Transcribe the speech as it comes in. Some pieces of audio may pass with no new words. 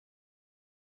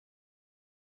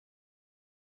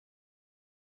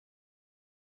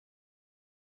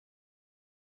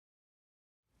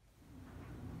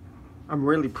I'm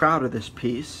really proud of this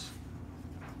piece.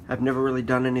 I've never really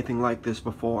done anything like this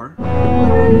before.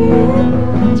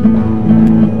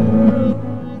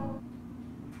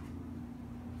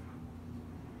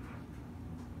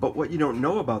 But what you don't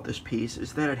know about this piece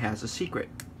is that it has a secret.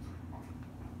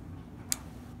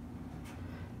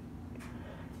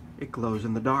 It glows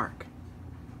in the dark.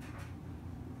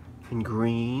 In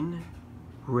green,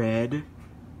 red,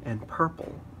 and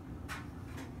purple.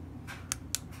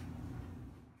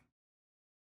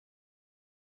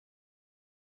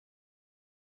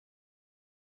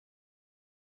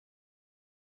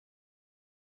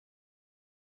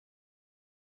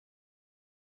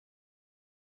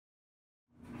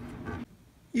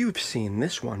 You've seen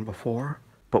this one before,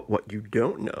 but what you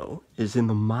don't know is in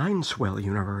the Mindswell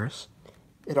universe,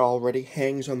 it already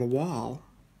hangs on the wall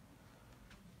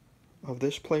of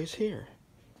this place here.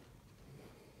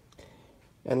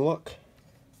 And look,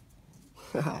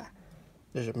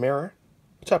 there's a mirror.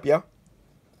 What's up, yo?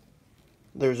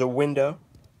 There's a window,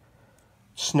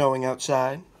 snowing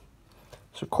outside.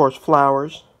 There's of course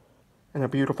flowers and a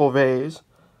beautiful vase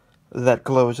that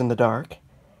glows in the dark.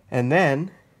 And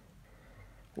then,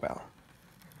 well,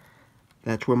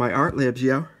 that's where my art lives,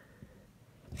 yo.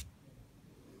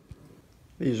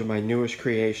 These are my newest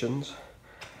creations.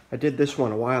 I did this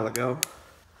one a while ago.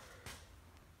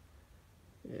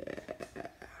 Yeah.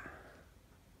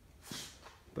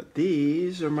 But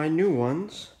these are my new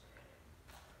ones.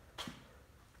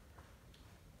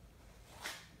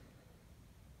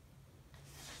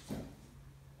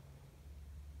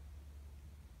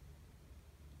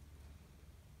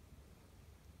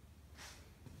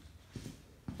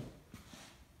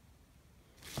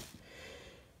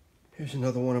 Here's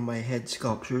another one of my head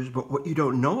sculptures, but what you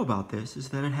don't know about this is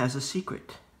that it has a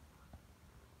secret.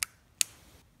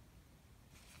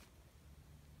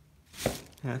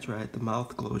 That's right, the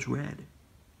mouth glows red.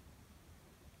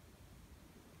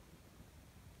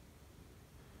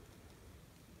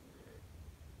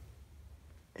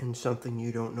 And something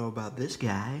you don't know about this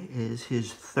guy is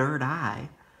his third eye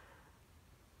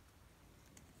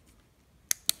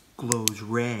glows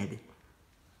red.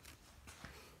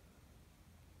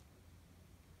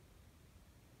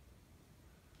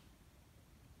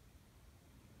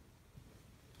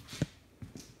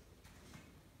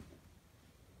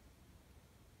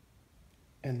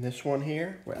 And this one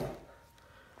here, well,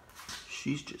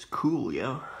 she's just cool,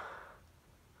 yo.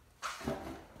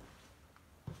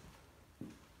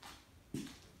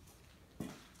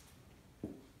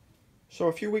 So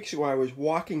a few weeks ago I was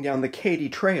walking down the Katy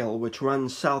Trail, which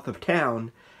runs south of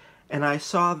town, and I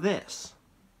saw this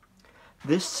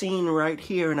scene right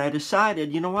here, and I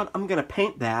decided, you know what, I'm gonna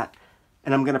paint that,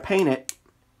 and I'm gonna paint it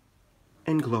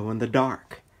in glow in the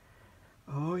dark.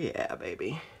 Oh yeah,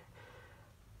 baby.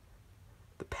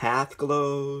 The path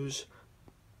glows,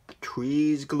 the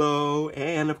trees glow,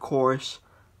 and of course,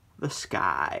 the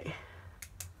sky.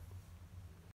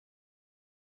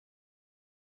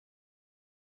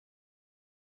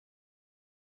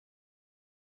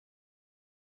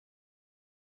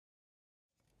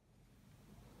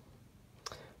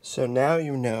 So now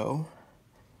you know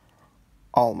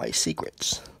all my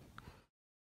secrets.